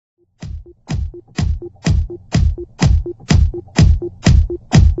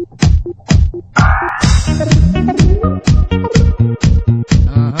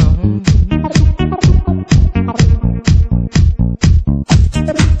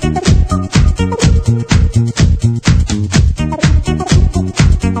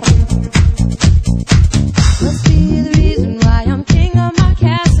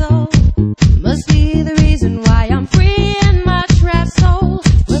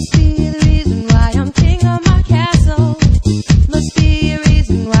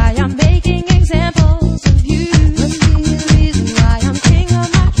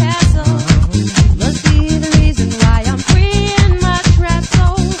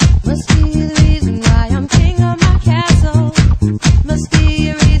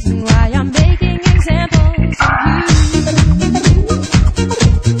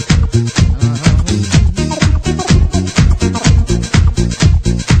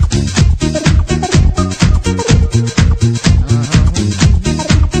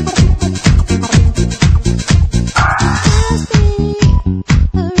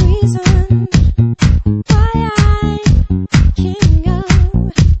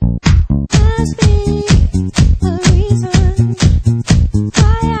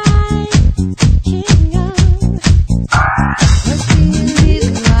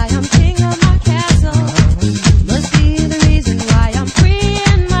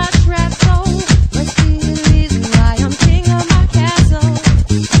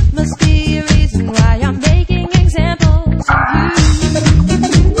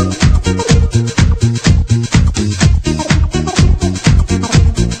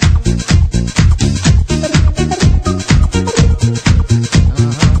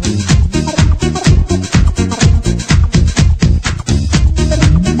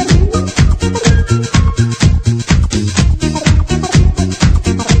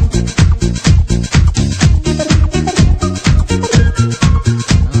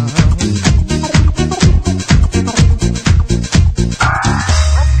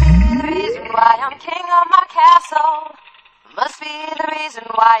Must be the reason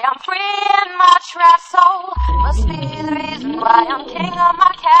why I'm free in my trapped soul. Must be the reason why I'm king of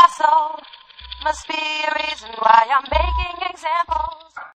my castle. Must be a reason why I'm making examples.